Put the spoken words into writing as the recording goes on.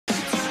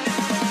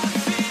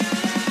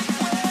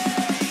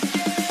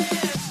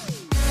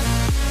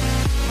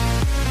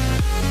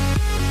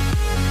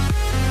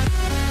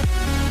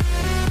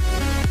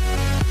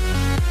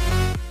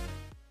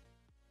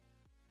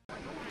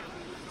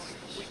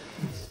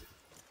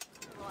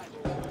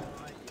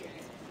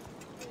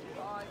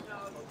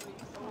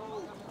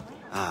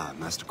Ah,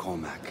 Master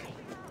Cormac.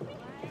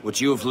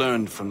 What you have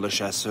learned from Le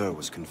Chasseur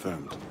was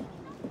confirmed.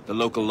 The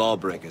local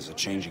lawbreakers are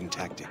changing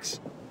tactics.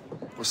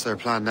 What's their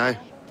plan now?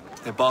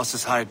 Their boss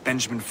has hired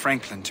Benjamin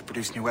Franklin to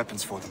produce new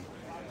weapons for them.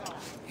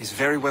 He's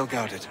very well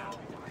guarded.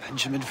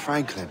 Benjamin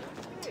Franklin?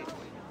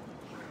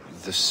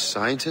 The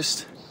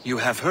scientist? You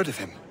have heard of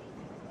him?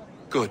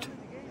 Good.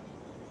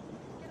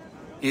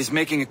 He is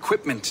making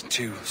equipment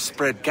to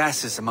spread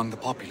gases among the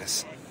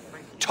populace.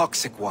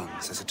 Toxic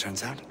ones, as it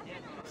turns out.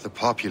 The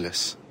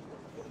populace?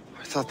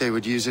 I thought they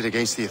would use it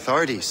against the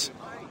authorities.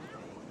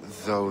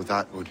 Though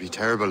that would be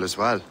terrible as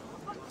well.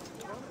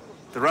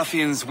 The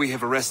ruffians we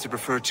have arrested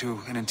refer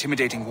to an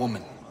intimidating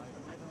woman.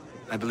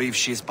 I believe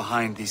she is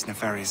behind these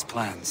nefarious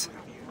plans.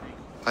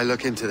 I'll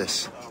look into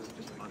this.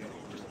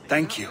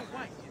 Thank you.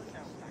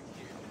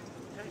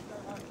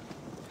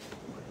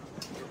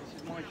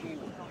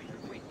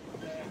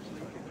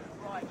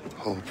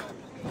 Hope.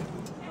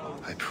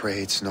 I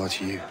pray it's not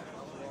you.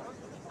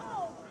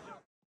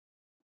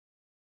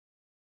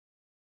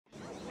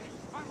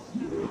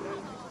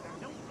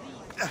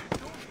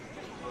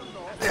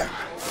 There.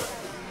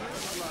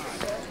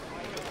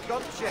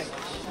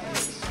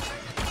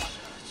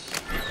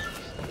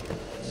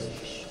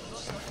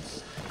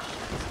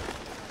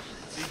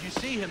 Did you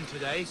see him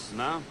today?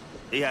 No,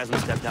 he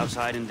hasn't stepped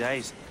outside in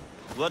days.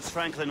 What's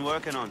Franklin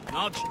working on?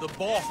 Nudge the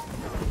boss.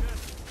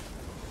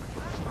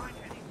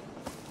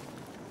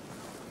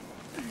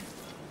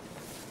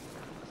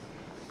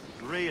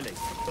 Really?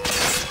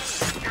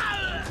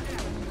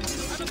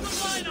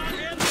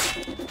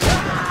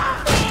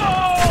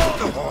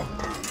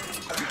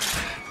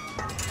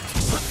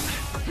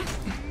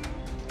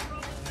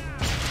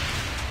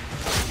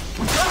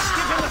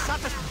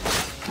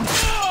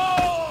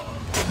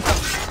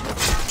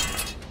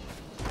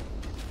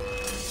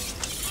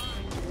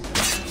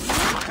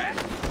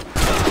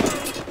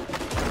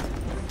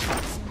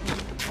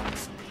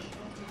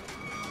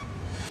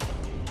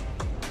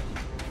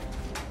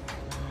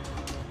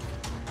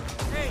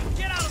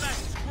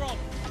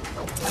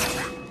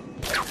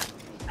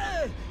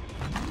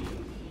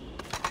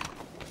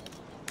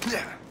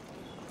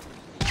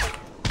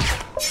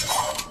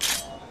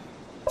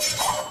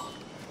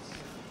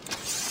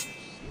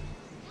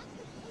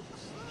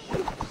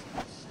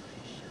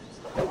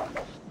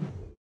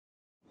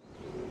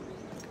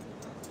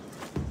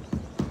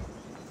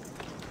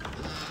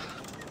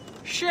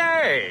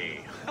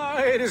 Shay!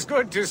 It is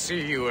good to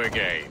see you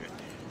again.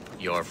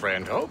 Your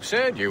friend Hope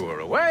said you were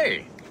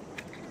away.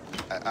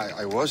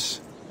 I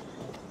was.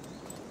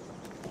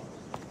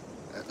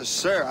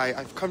 Sir,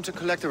 I've come to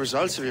collect the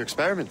results of your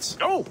experiments.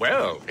 Oh,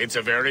 well, it's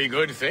a very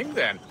good thing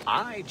then.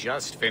 I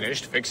just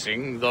finished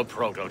fixing the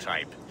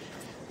prototype.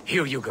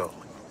 Here you go.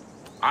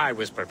 I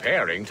was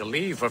preparing to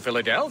leave for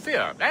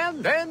Philadelphia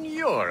and then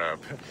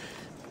Europe.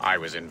 I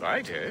was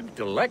invited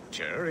to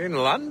lecture in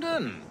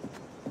London.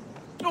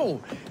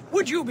 Oh,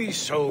 would you be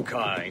so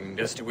kind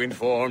as to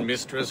inform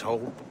Mistress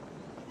Hope?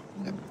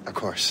 Of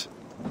course.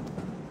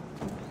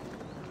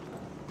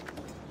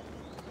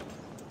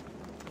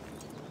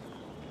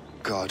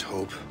 God,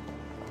 Hope.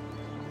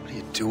 What are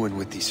you doing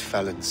with these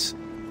felons?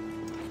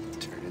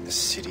 Turning the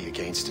city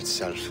against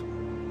itself.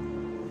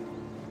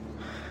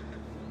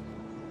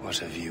 What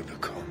have you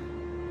become?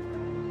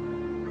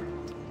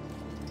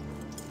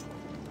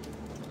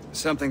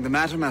 Something the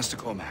matter, Master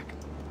Cormac?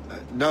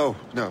 No.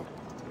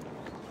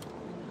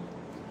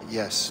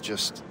 Yes,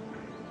 just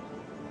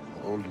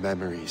old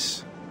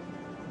memories.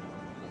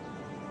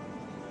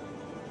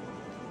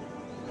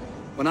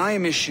 When I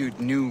am issued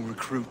new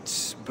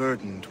recruits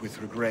burdened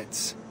with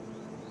regrets,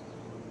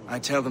 I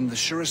tell them the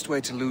surest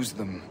way to lose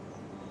them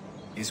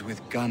is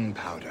with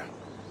gunpowder.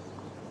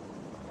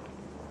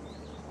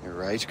 You're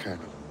right,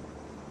 Colonel.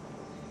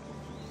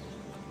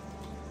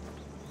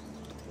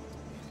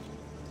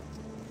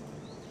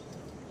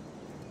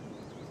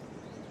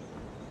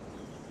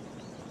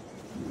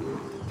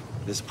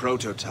 This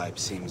prototype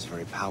seems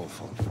very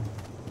powerful.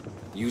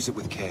 Use it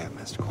with care,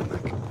 Master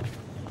Cormac.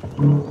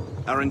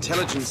 Our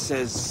intelligence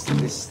says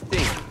this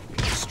thing can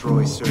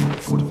destroy certain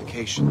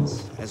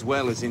fortifications, as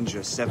well as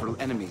injure several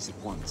enemies at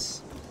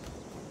once.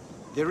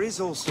 There is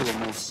also a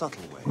more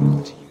subtle way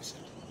to use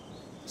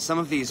it. Some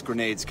of these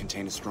grenades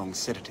contain a strong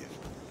sedative.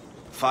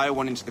 Fire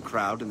one into the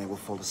crowd and they will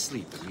fall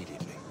asleep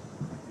immediately.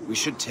 We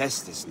should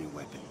test this new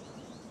weapon.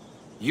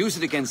 Use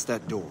it against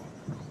that door.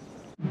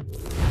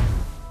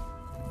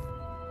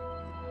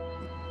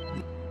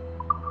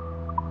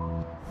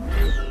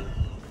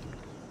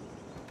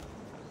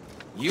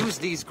 Use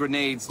these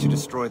grenades to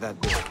destroy that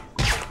door.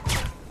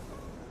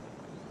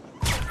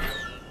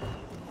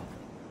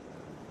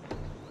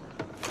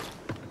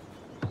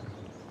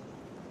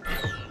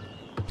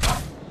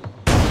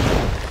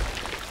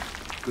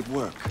 Good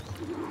work.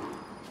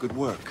 Good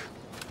work.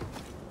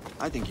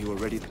 I think you are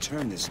ready to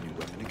turn this new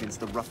weapon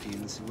against the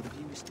ruffians who would have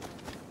used it.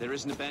 There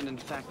is an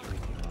abandoned factory.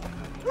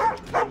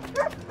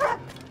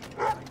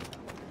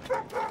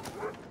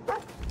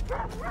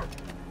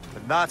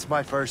 But that's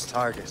my first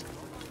target.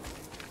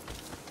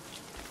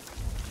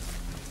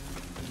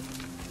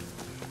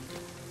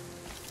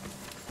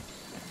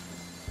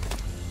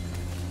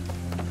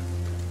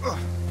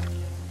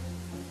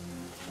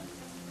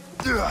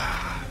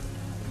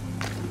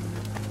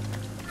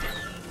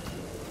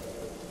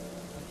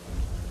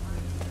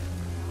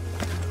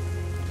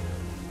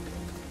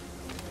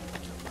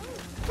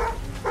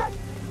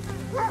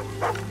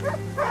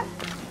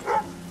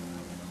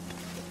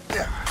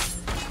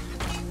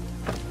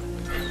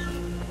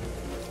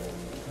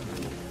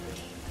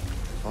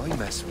 If I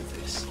mess with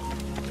this,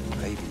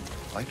 maybe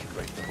I can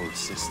break the whole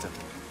system.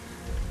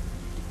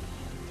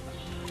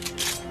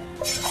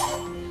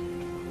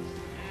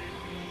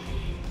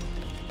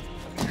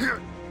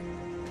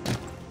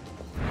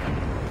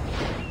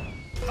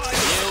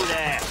 You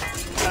there!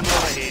 Come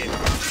over here.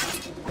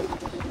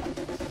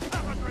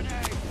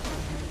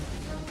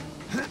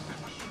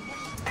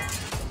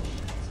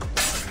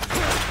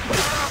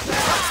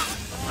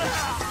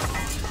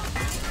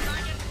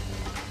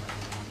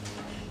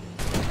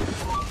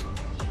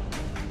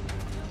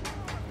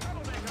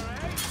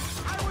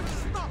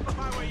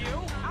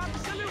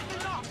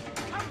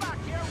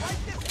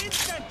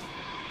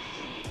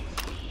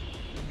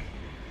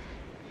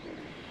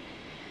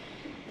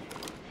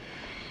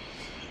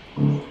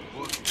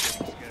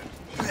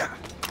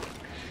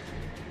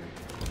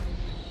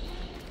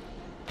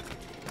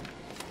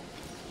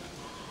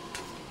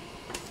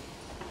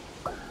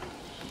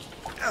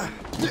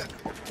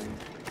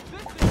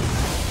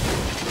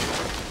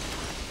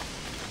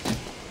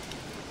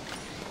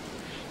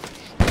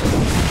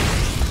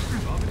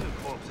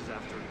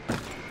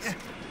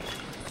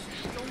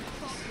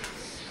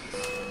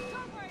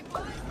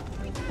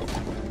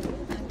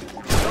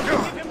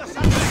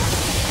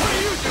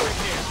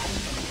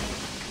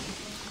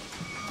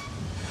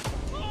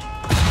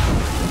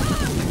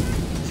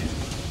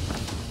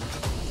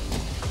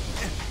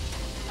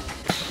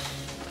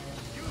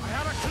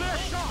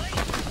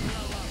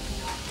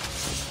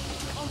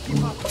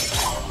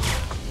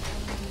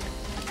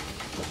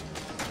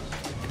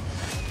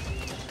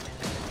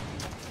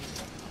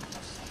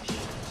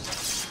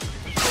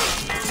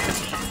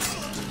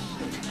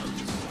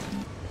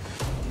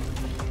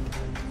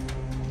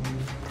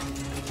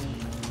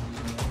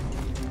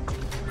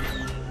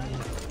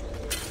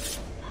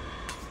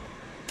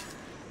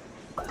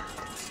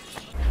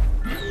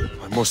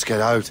 I must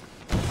get out,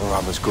 or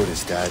I'm as good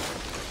as dead.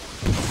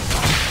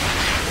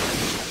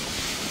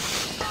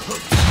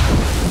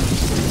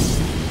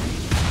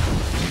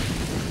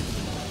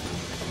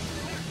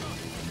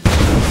 The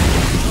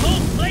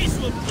whole place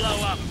will blow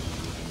up!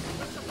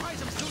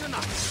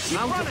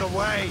 Out of the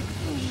way!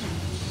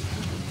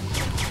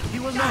 He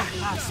will not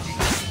pass me.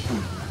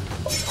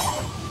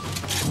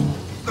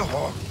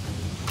 Oh.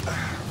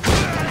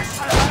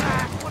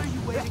 What are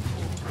you waiting for?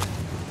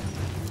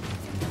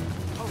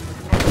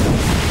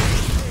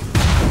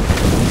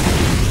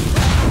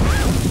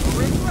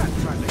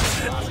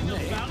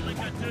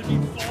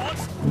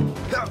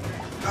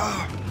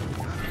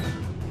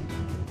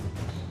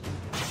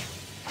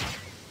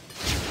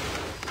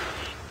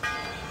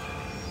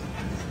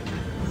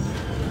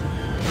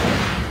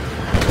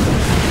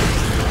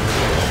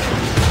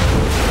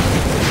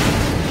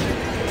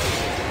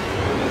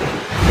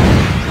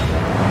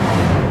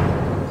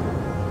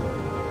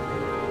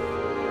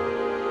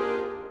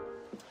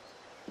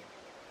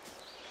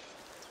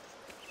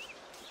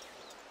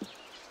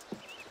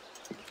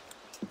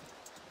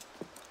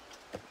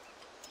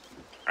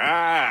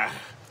 Ah,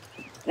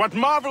 what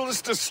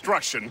marvelous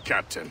destruction,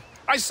 Captain.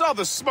 I saw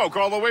the smoke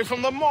all the way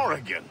from the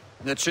Morrigan.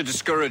 That should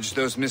discourage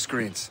those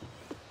miscreants.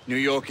 New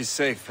York is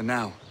safe for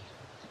now.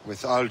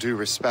 With all due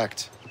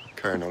respect,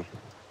 Colonel,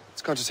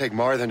 it's going to take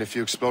more than a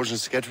few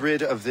explosions to get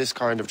rid of this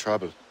kind of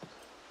trouble.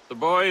 The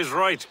boy is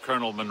right,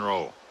 Colonel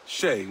Monroe.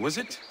 Shay, was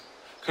it?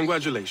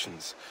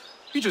 Congratulations.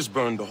 You just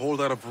burned a whole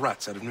lot of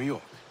rats out of New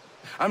York.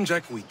 I'm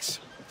Jack Weeks.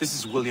 This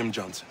is William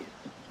Johnson.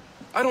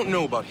 I don't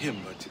know about him,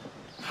 but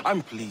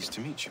I'm pleased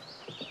to meet you.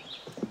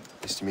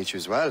 Nice to meet you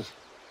as well.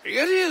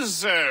 It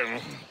is,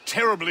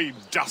 terribly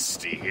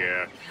dusty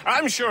here.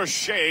 I'm sure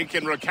Shay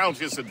can recount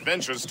his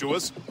adventures to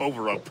us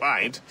over a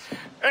pint.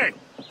 Hey,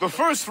 the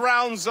first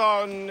round's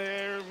on,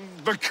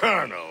 the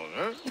Colonel,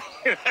 huh?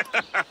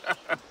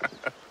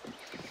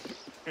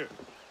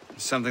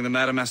 Is something the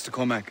matter, Master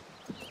Cormac?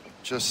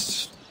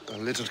 Just a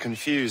little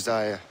confused.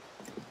 I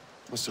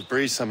must have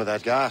breathed some of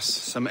that gas.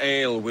 Some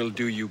ale will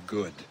do you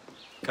good.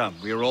 Come,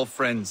 we are all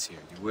friends here.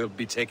 You will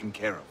be taken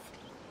care of.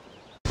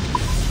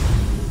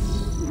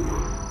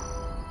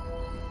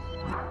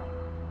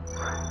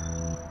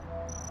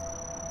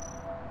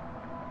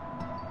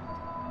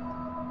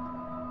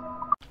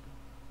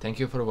 Thank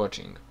you for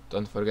watching.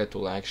 Don't forget to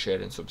like, share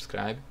and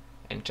subscribe,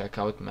 and check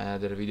out my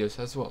other videos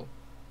as well.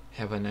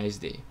 Have a nice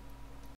day.